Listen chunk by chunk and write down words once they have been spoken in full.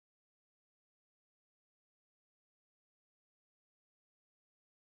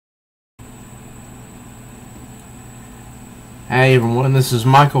Hey everyone, this is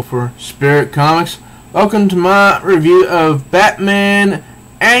Michael for Spirit Comics. Welcome to my review of Batman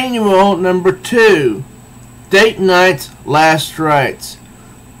Annual number 2, Date Night's Last Rites.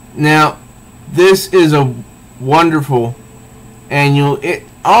 Now, this is a wonderful annual. It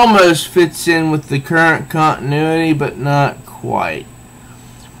almost fits in with the current continuity, but not quite.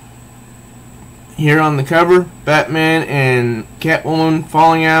 Here on the cover, Batman and Catwoman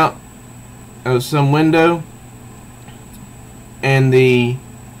falling out of some window. And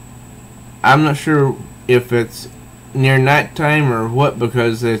I'm not sure if it's near nighttime or what,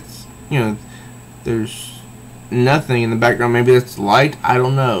 because it's, there's nothing in the background. Maybe it's light, I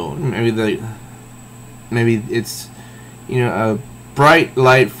don't know. Maybe it's, a bright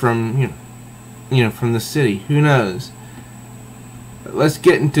light from, from the city. Who knows? But let's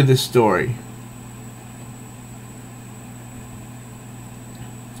get into the story.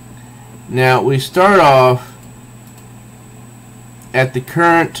 Now, we start off at the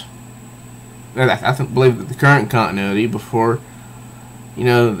current, I believe that the current continuity, before,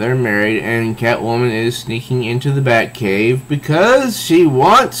 they're married, and Catwoman is sneaking into the Batcave because she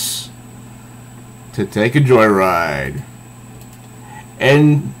wants to take a joyride.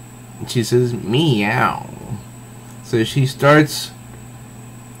 And she says, meow. So she starts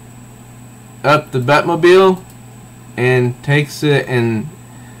up the Batmobile and takes it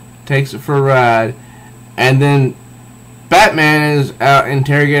for a ride, and then Batman is out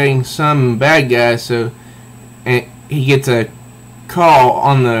interrogating some bad guy, and he gets a call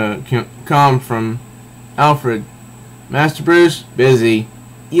on the comm from Alfred. Master Bruce, busy.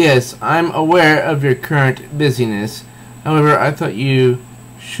 Yes, I'm aware of your current busyness. However, I thought you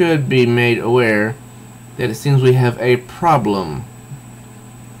should be made aware that it seems we have a problem.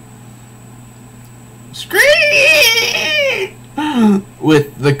 Scream!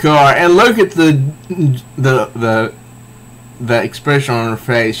 With the car, and look at the expression on her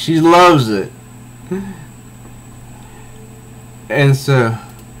face. She loves it. And so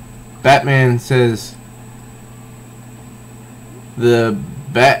Batman says, the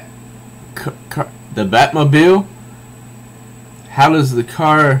Batmobile? How does the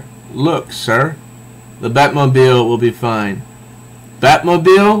car look, sir? The Batmobile will be fine.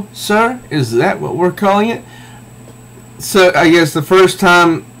 Batmobile, sir? Is that what we're calling it? So I guess the first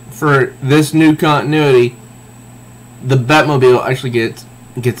time for this new continuity, the Batmobile actually gets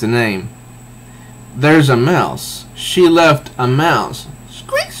a name. There's a mouse. She left a mouse.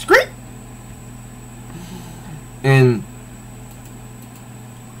 Squeak, squeak. And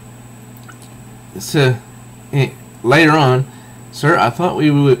so later on, sir, I thought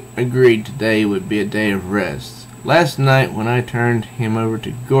we would agreed today would be a day of rest. Last night when I turned him over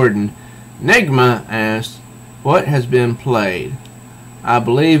to Gordon, Nigma asked, what has been played? I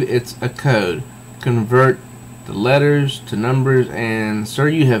believe it's a code. Convert the letters to numbers, and sir,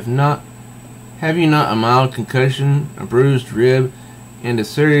 you have you not a mild concussion, a bruised rib, and a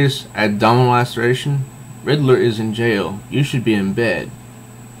serious abdominal laceration? Riddler is in jail. You should be in bed.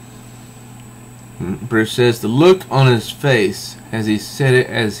 Bruce says the look on his face as he said it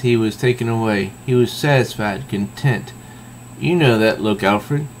as he was taken away. He was satisfied, content. You know that look,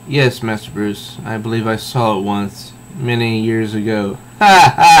 Alfred. Yes, Master Bruce. I believe I saw it once, many years ago.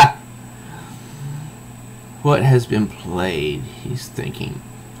 Ha ha! What has been played? He's thinking.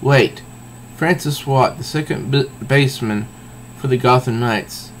 Wait, Francis Watt, the second baseman for the Gotham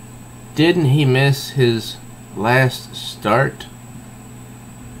Knights. Didn't he miss his last start?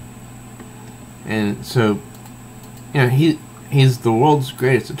 And so, he's the world's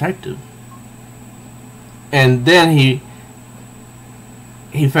greatest detective. And then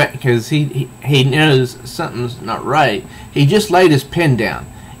because he knows something's not right, he just laid his pen down,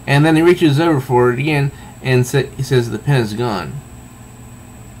 and then he reaches over for it again, and he says the pen is gone.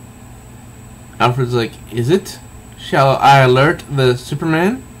 Alfred's like, is it? Shall I alert the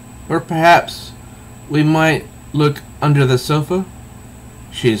Superman? Or perhaps we might look under the sofa?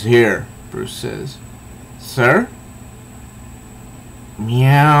 She's here, Bruce says. Sir?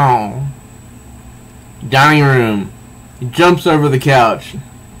 Meow. Dining room. He jumps over the couch.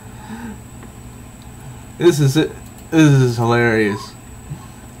 This is it. This is hilarious.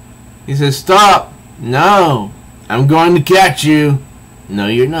 He says, stop. No. I'm going to catch you. No,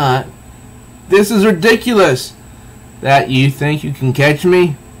 you're not. This is ridiculous. That you think you can catch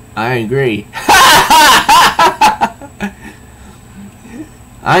me? I agree.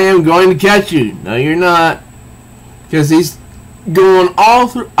 I am going to catch you. No, you're not. Because he's going all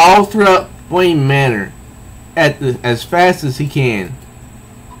throughout Wayne Manor as fast as he can,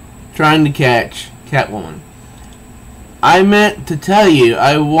 trying to catch Catwoman. I meant to tell you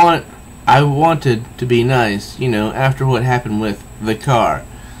I want I wanted to be nice, you know, after what happened with the car.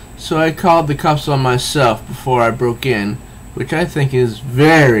 So I called the cops on myself before I broke in, which I think is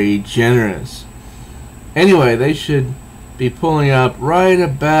very generous. Anyway, they should be pulling up right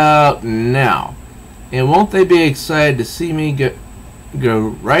about now. And won't they be excited to see me go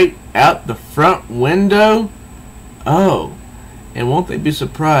right out the front window? Oh, and won't they be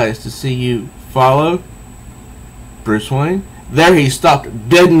surprised to see you follow Bruce Wayne? There he stopped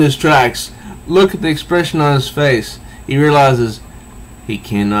dead in his tracks. Look at the expression on his face. He realizes he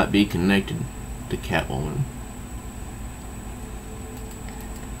cannot be connected to Catwoman.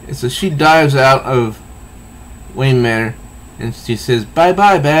 And so she dives out of Wayne Manor and she says,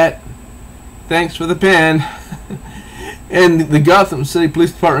 "Bye-bye, Bat. Thanks for the pen." And the Gotham City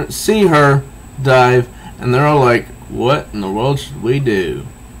Police Department see her dive, and they're all like, what in the world should we do?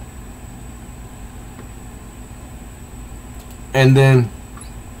 And then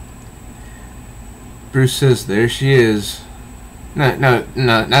Bruce says, there she is. No,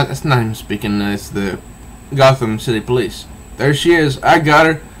 that's not him speaking. It's the Gotham City Police. There she is. I got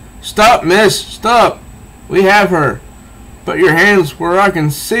her. Stop, miss. Stop. We have her. Put your hands where I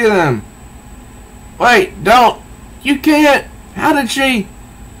can see them. Wait, don't. You can't. How did she?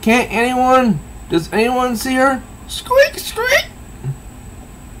 Can't anyone? Does anyone see her? Squeak, squeak.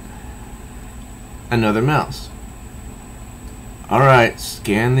 Another mouse. Alright,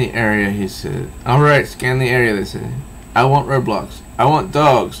 scan the area, he said. Alright, scan the area, they said. I want roadblocks. I want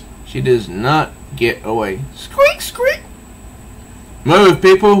dogs. She does not get away. Squeak, squeak. Move,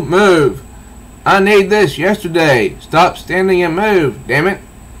 people, move. I need this yesterday. Stop standing and move, damn it.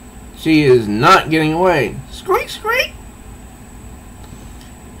 She is not getting away. Squeak, squeak.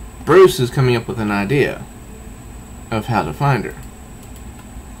 Bruce is coming up with an idea of how to find her.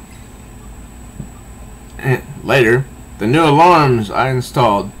 And later, the new alarms I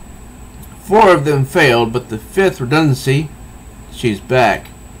installed. 4 of them failed, but the 5th redundancy, she's back.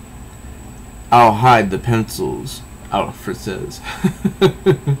 I'll hide the pencils, Alfred says.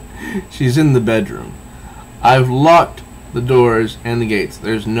 She's in the bedroom. I've locked the doors and the gates.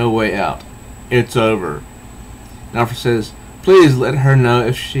 There's no way out. It's over. Alfred says, please let her know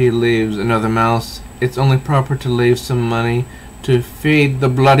if she leaves another mouse. It's only proper to leave some money to feed the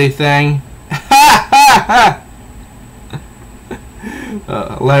bloody thing. Ha ha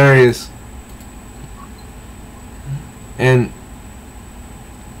ha! Hilarious. And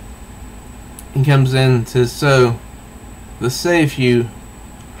he comes in and says, so the safe you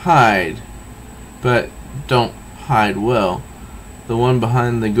hide, but don't hide well, the one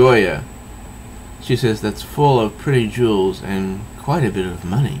behind the Goya. She says, that's full of pretty jewels and quite a bit of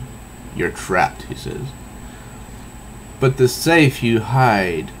money. You're trapped, he says. But the safe you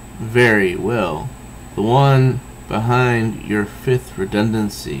hide very well, the one behind your 5th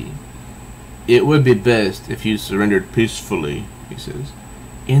redundancy. It would be best if you surrendered peacefully, he says.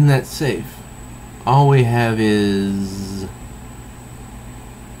 In that safe, all we have is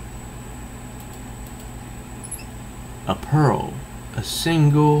a pearl. A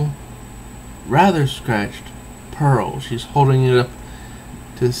single, rather scratched pearl. She's holding it up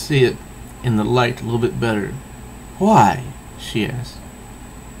to see it in the light a little bit better. Why? She asks.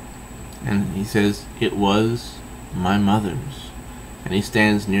 And he says, it was my mother's. And he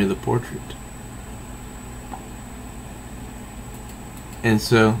stands near the portrait. And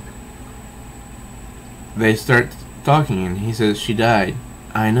so they start talking, and he says, she died.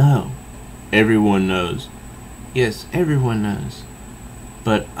 I know. Everyone knows. Yes, everyone knows.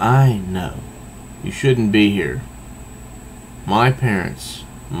 But I know. You shouldn't be here. My parents,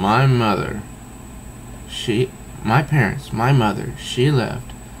 my mother, my mother, she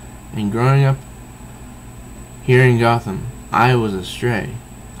left. And growing up here in Gotham, I was astray.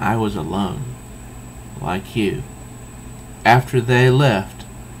 I was alone. Like you. After they left,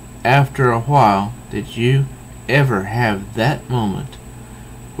 after a while, did you ever have that moment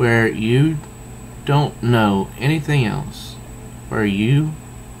where you don't know anything else, where you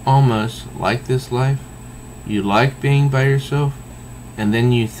almost like this life, you like being by yourself, and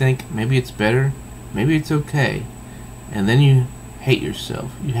then you think maybe it's better, maybe it's okay, and then you hate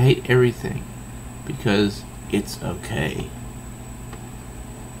yourself, you hate everything because it's okay?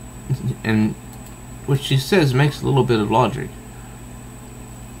 And what she says makes a little bit of logic.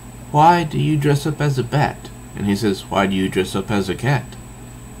 Why do you dress up as a bat? And he says, why do you dress up as a cat?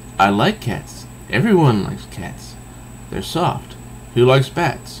 I like cats. Everyone likes cats. They're soft. Who likes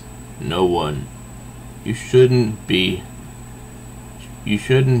bats? No one. You shouldn't be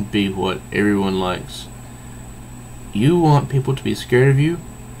what everyone likes. You want people to be scared of you?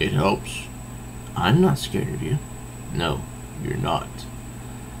 It helps. I'm not scared of you. No, you're not.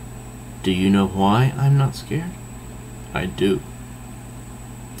 Do you know why I'm not scared? I do.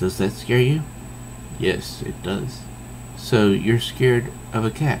 Does that scare you? Yes, it does. So you're scared of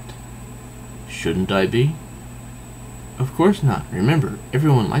a cat? Shouldn't I be? Of course not. Remember,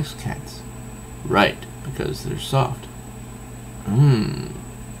 everyone likes cats. Right, because they're soft. And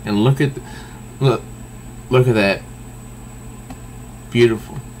look at that.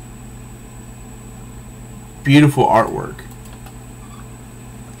 Beautiful artwork.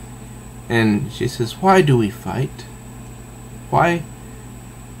 And she says, why do we fight? Why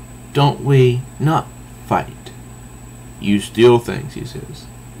don't we not fight? You steal things, he says.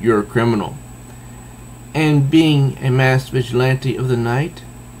 You're a criminal. And being a masked vigilante of the night,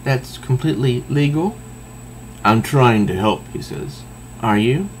 that's completely legal? I'm trying to help, he says. Are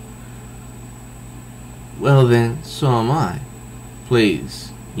you? Well then, so am I.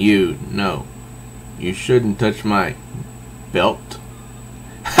 Please, no. You shouldn't touch my belt.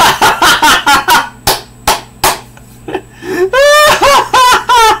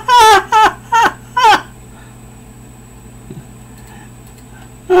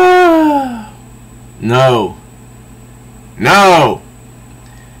 No.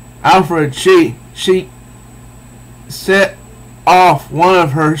 Alfred, she set off one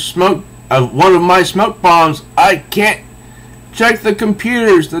of my smoke bombs. I can't check the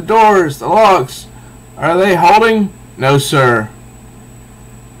computers, the doors, the locks. Are they holding? No, sir.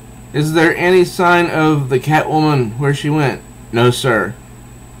 Is there any sign of the Catwoman where she went? No, sir.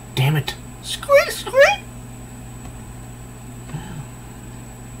 Damn it. Squeak, squeak.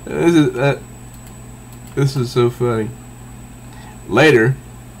 This is so funny. Later,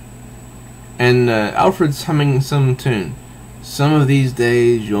 and Alfred's humming some tune. Some of these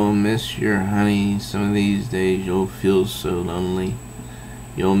days you'll miss your honey. Some of these days you'll feel so lonely.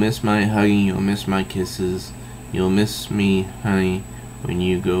 You'll miss my hugging. You'll miss my kisses. You'll miss me, honey, when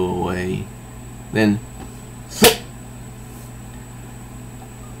you go away. Then,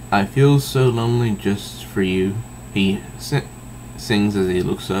 I feel so lonely just for you. He sings as he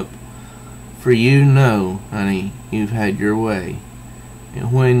looks up. For you know, honey, you've had your way.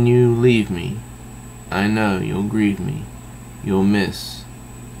 And when you leave me, I know you'll grieve me. You'll miss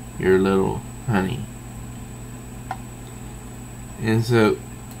your little honey. And so,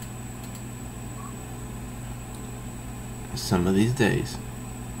 some of these days,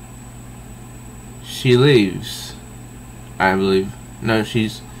 she leaves, I believe. No,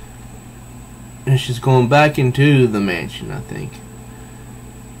 she's going back into the mansion, I think.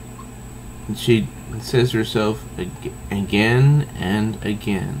 And she says to herself again and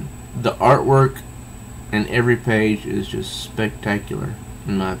again. The artwork and every page is just spectacular,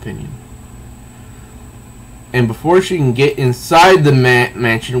 in my opinion. And before she can get inside the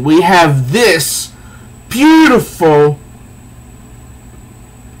mansion, we have this beautiful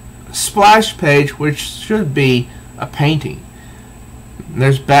splash page, which should be a painting. And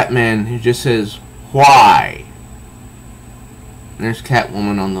there's Batman who just says, "Why?" And there's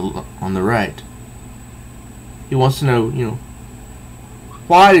Catwoman on the right. He wants to know,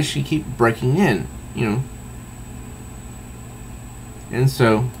 why does she keep breaking in, And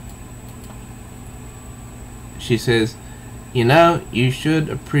so she says, you should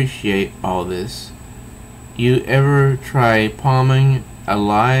appreciate all this. You ever try palming a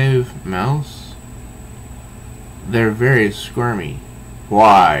live mouse? They're very squirmy.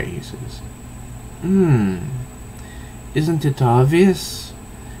 Why? He says. Isn't it obvious?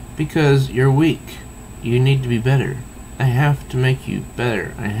 Because you're weak. You need to be better. I have to make you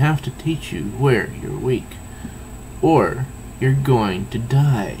better. I have to teach you where you're weak. Or you're going to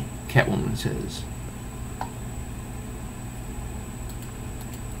die, Catwoman says.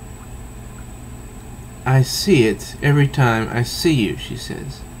 I see it every time I see you, she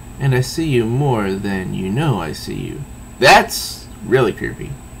says. And I see you more than you know I see you. That's really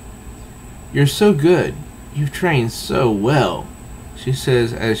creepy. You're so good. You've trained so well, she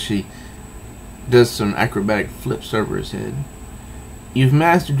says as she does some acrobatic flips over his head. You've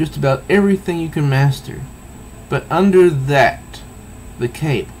mastered just about everything you can master. But under that, the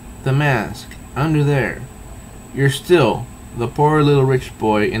cape, the mask, under there, you're still the poor little rich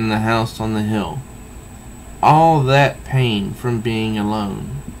boy in the house on the hill. All that pain from being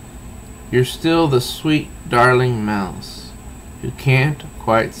alone. You're still the sweet, darling mouse who can't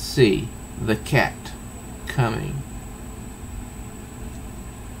quite see the cat coming.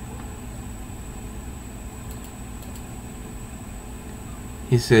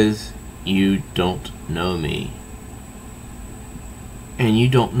 He says, you don't know me. And you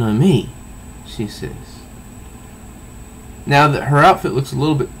don't know me, she says. Now that her outfit looks a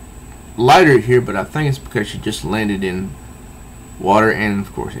little bit lighter here, but I think it's because she just landed in water, and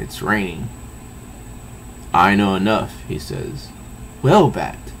of course it's raining. I know enough, he says. Well,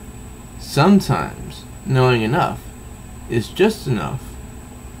 Bat, sometimes knowing enough is just enough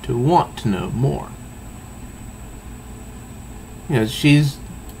to want to know more. You know, she's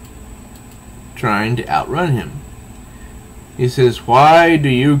trying to outrun him. He says, why do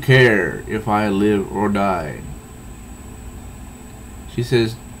you care if I live or die? She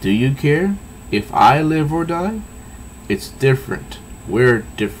says, do you care if I live or die? It's different. We're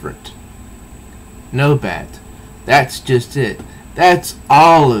different. No, Bat, that's just it. That's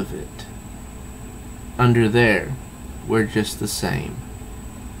all of it. Under there, we're just the same.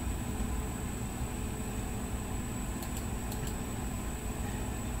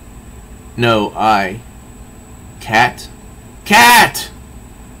 No, Cat? Cat!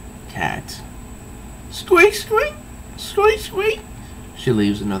 Cat. Squeak, squeak, squeak, squeak. She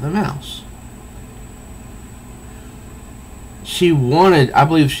leaves another mouse. I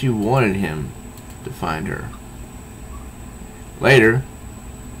believe she wanted him to find her. Later,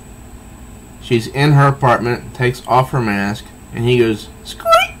 she's in her apartment, takes off her mask, and he goes,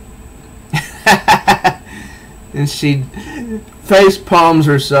 squeak! And she face palms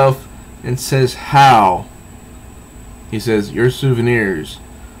herself and says, how? He says, your souvenirs,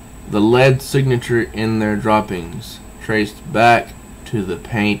 the lead signature in their droppings, traced back to the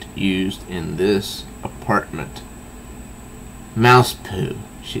paint used in this apartment. Mouse poo,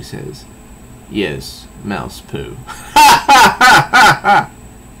 she says. Yes, mouse poo.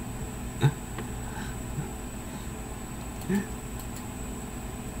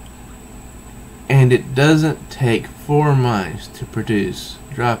 And it doesn't take 4 mice to produce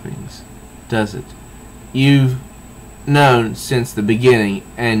droppings, does it? You've known since the beginning,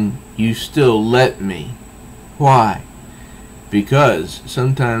 and you still let me. Why? Because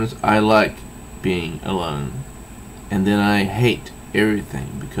sometimes I like being alone, and then I hate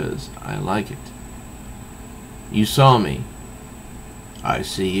everything because I like it. You saw me. I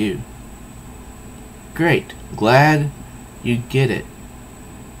see you. Great. Glad you get it.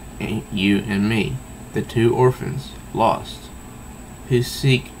 You and me, the 2 orphans, lost, who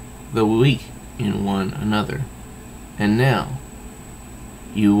seek the weak in one another. And now,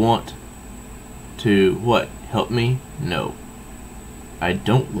 you want to, what, help me? No. I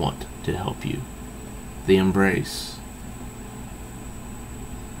don't want to help you. The embrace.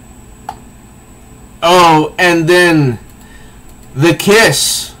 Oh, and then the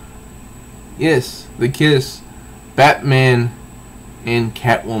kiss. Yes, the kiss. Batman and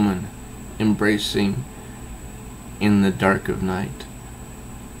Catwoman embracing in the dark of night.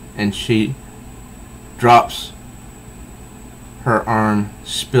 And she drops her arm,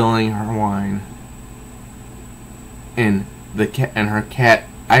 spilling her wine. And the cat and her cat,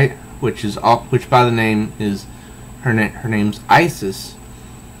 which by the name is her name's Isis,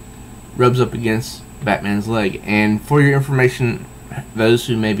 rubs up against Batman's leg. And for your information, those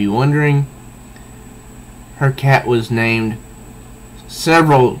who may be wondering, her cat was named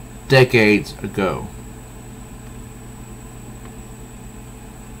several decades ago.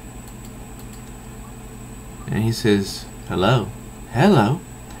 And he says, hello. Hello.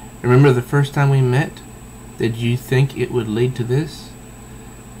 Remember the first time we met? Did you think it would lead to this?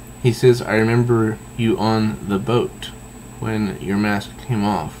 He says, I remember you on the boat when your mask came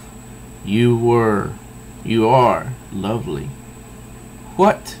off. You are lovely.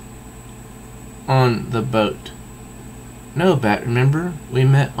 What? On the boat. No, Bat, remember? We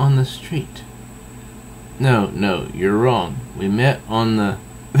met on the street. No, you're wrong. We met on the...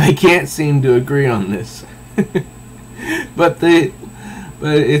 They can't seem to agree on this. But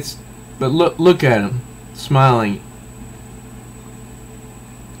look at him, smiling.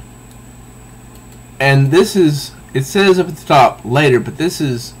 And this is, it says up at the top, later, but this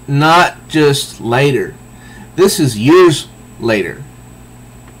is not just later. This is years later.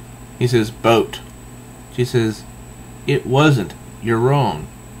 He says, boat. She says, it wasn't. You're wrong.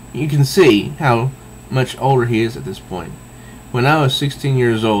 You can see how much older he is at this point. When I was 16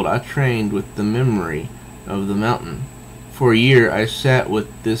 years old, I trained with the memory of the mountain. For a year, I sat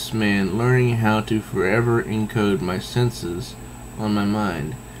with this man, learning how to forever encode my senses on my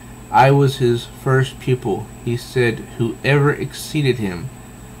mind. I was his first pupil. He said, whoever exceeded him,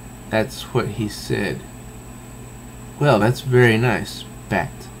 that's what he said. Well, that's very nice,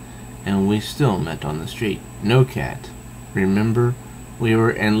 Bat. And we still met on the street. No, Cat. Remember? We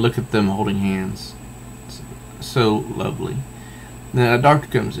were, and look at them holding hands. So lovely. Then a doctor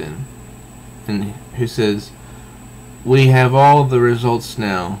comes in, and who says, we have all the results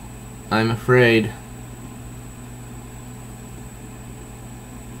now. I'm afraid.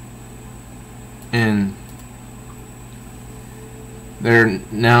 And They're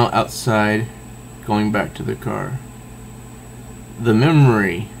now outside, going back to the car. The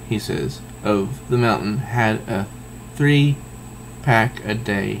memory, he says, of the mountain had a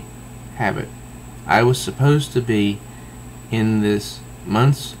 3-pack-a-day habit. I was supposed to be in this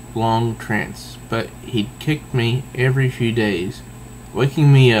months-long trance, but he'd kicked me every few days,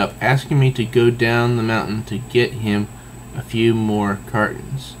 waking me up, asking me to go down the mountain to get him a few more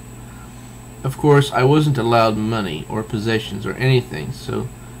cartons. Of course, I wasn't allowed money or possessions or anything, so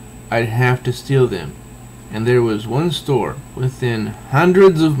I'd have to steal them. And there was one store within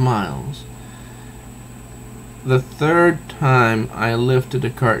hundreds of miles. The third time I lifted a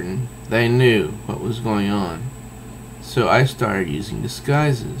carton, they knew what was going on. So I started using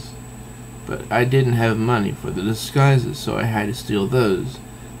disguises. But I didn't have money for the disguises, so I had to steal those.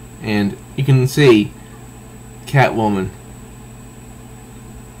 And you can see Catwoman,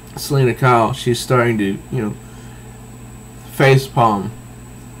 Selina Kyle, she's starting to, face palm,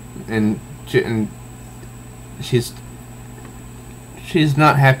 and she's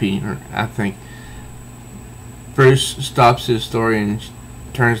not happy. I think Bruce stops his story and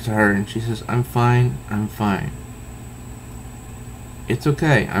turns to her and she says, I'm fine, I'm fine. It's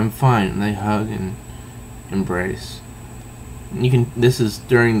okay, I'm fine. And they hug and embrace. This is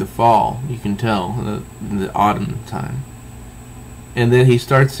during the fall, you can tell, the autumn time. And then he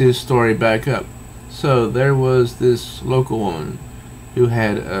starts his story back up. So there was this local woman who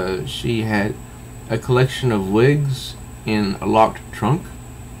had she had a collection of wigs in a locked trunk.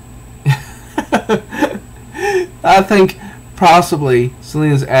 I think possibly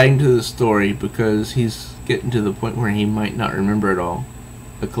Selina's adding to the story because he's getting to the point where he might not remember it all.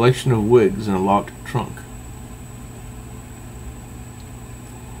 A collection of wigs in a locked trunk.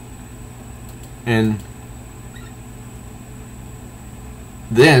 And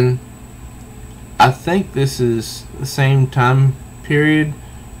then I think this is the same time period,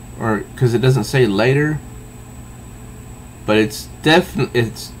 or because it doesn't say later, but it's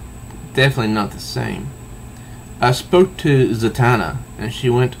definitely not the same. I spoke to Zatanna, and she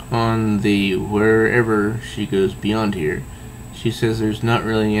went on the wherever she goes beyond here. She says there's not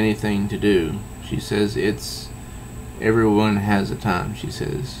really anything to do. She says everyone has a time, she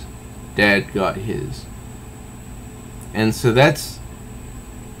says. Dad got his. And so that's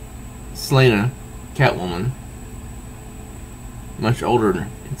Selina, Catwoman. Much older,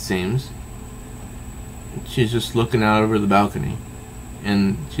 it seems. She's just looking out over the balcony.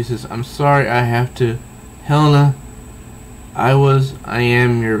 And she says, I'm sorry I have to... Helena, I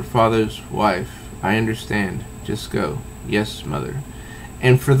am your father's wife. I understand. Just go. Yes, mother.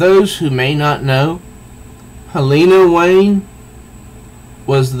 And for those who may not know, Helena Wayne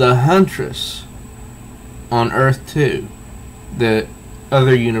was the Huntress on Earth 2, the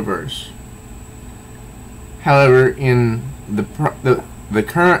other universe. However, in the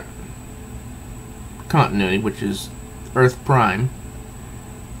current continuity, which is Earth Prime,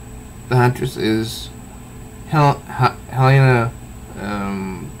 the Huntress is Helena.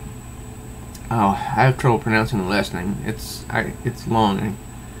 I have trouble pronouncing the last name. It's long,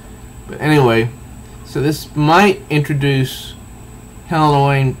 but anyway. So this might introduce Helena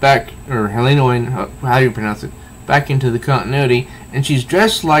Wayne back, or Helena Wayne, how do you pronounce it, back into the continuity, and she's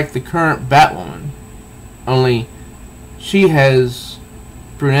dressed like the current Batwoman, only she has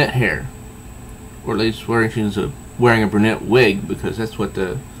brunette hair, or at least she's wearing a brunette wig, because that's what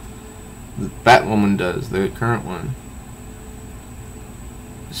the Batwoman does, the current one.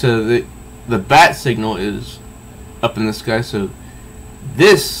 So the bat signal is up in the sky, so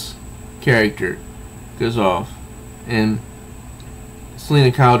this character goes off, and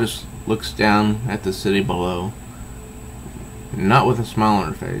Selina Kyle just looks down at the city below, not with a smile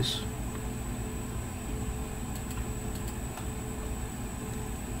on her face.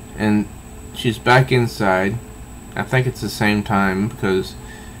 And she's back inside. I think it's the same time because,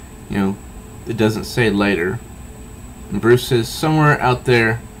 it doesn't say later. And Bruce says, somewhere out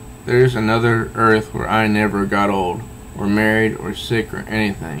there, there's another Earth where I never got old, or married, or sick, or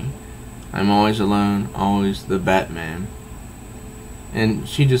anything. I'm always alone, always the Batman. And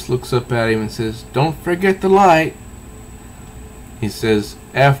she just looks up at him and says, don't forget the light. He says,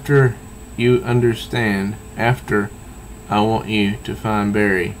 after you understand, after I want you to find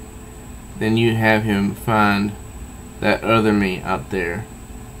Barry, then you have him find that other me out there,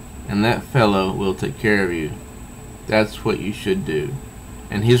 and that fellow will take care of you. That's what you should do.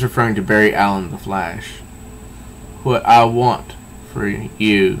 And he's referring to Barry Allen, the Flash. What I want for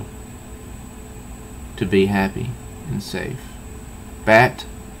you to be happy and safe. Bat?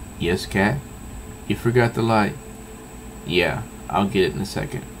 Yes, Cat? You forgot the light? Yeah, I'll get it in a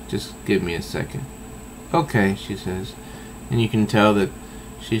second. Just give me a second. Okay, she says. and you can tell that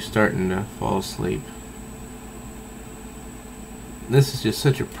she's starting to fall asleep. This is just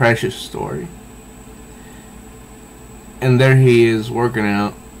such a precious story. And there he is working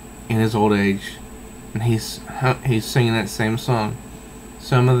out in his old age, and he's singing that same song.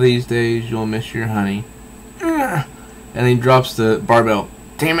 Some of these days you'll miss your honey. And he drops the barbell.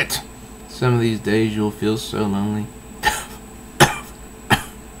 Damn it! Some of these days you'll feel so lonely.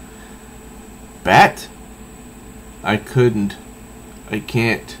 Bat? I couldn't. I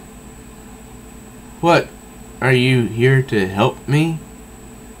can't. What? Are you here to help me?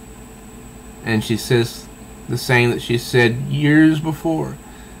 And she says the same that she said years before.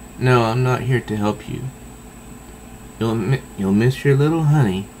 No, I'm not here to help you. You'll miss your little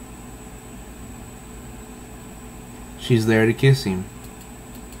honey. She's there to kiss him.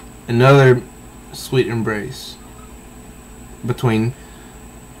 Another sweet embrace between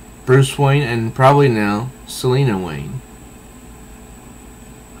Bruce Wayne and probably now Selina Wayne.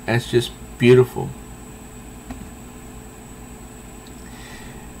 That's just beautiful.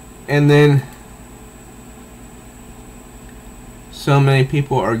 And then so many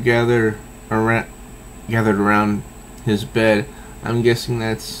people are gathered around his bed. I'm guessing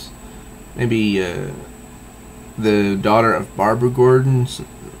that's maybe the daughter of Barbara Gordon.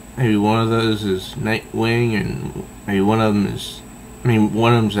 Maybe one of those is Nightwing, and maybe one of them is,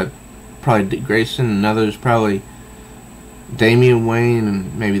 one of them's probably Dick Grayson, and another's probably Damian Wayne,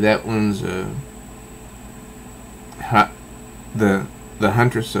 and maybe that one's the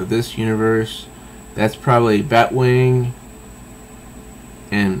Huntress of this universe. That's probably Batwing,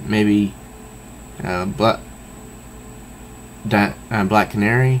 and maybe Black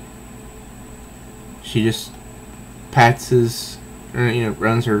Canary. She just pats his,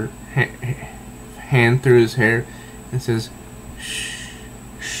 runs her hand through his hair and says, "Shh,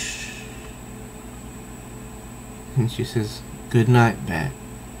 shh." And she says, "Good night, Bat.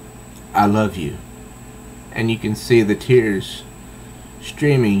 I love you." And you can see the tears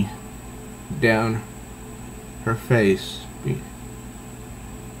streaming down her face.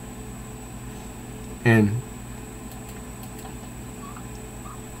 And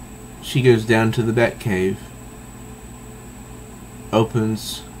she goes down to the Batcave,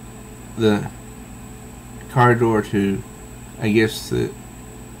 opens the car door to, I guess, the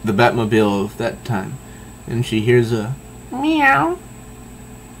Batmobile of that time, and she hears a meow,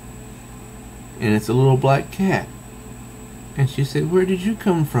 and it's a little black cat. And she said, "Where did you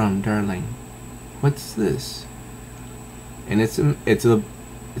come from, darling? What's this?" And it's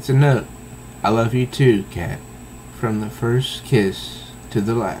a note. "I love you too, cat. From the first kiss to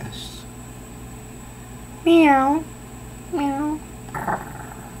the last." Meow, meow.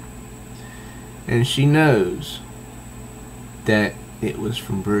 And she knows that it was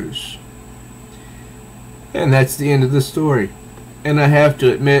from Bruce. And that's the end of the story. And I have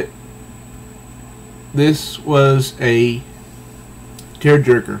to admit, this was a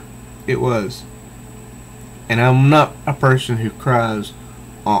tearjerker. It was. And I'm not a person who cries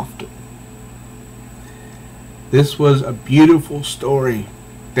often. This was a beautiful story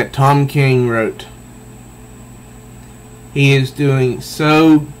that Tom King wrote. He is doing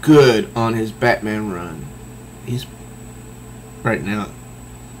so good on his Batman run. He's right now.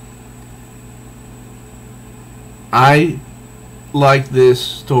 I like this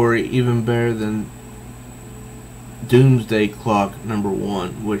story even better than Doomsday Clock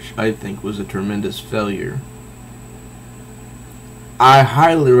 #1, which I think was a tremendous failure. I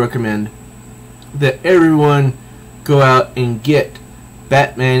highly recommend that everyone go out and get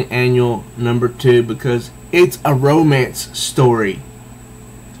Batman Annual #2 because it's a romance story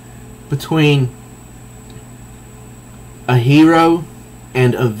between a hero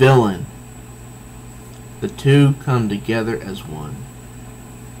and a villain. The two come together as one.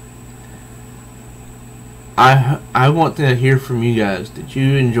 I want to hear from you guys. Did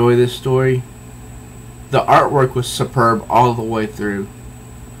you enjoy this story? The artwork was superb all the way through.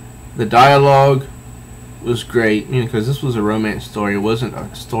 The dialogue was great, because this was a romance story. It wasn't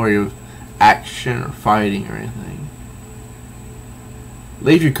a story of action or fighting or anything.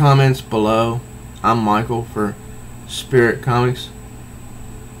 Leave your comments below. I'm Michael for Spirit Comics.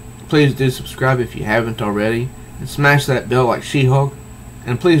 Please do subscribe if you haven't already, and smash that bell like She-Hulk,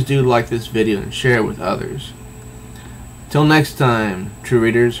 and please do like this video and share it with others. Till next time, true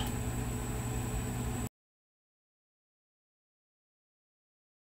readers.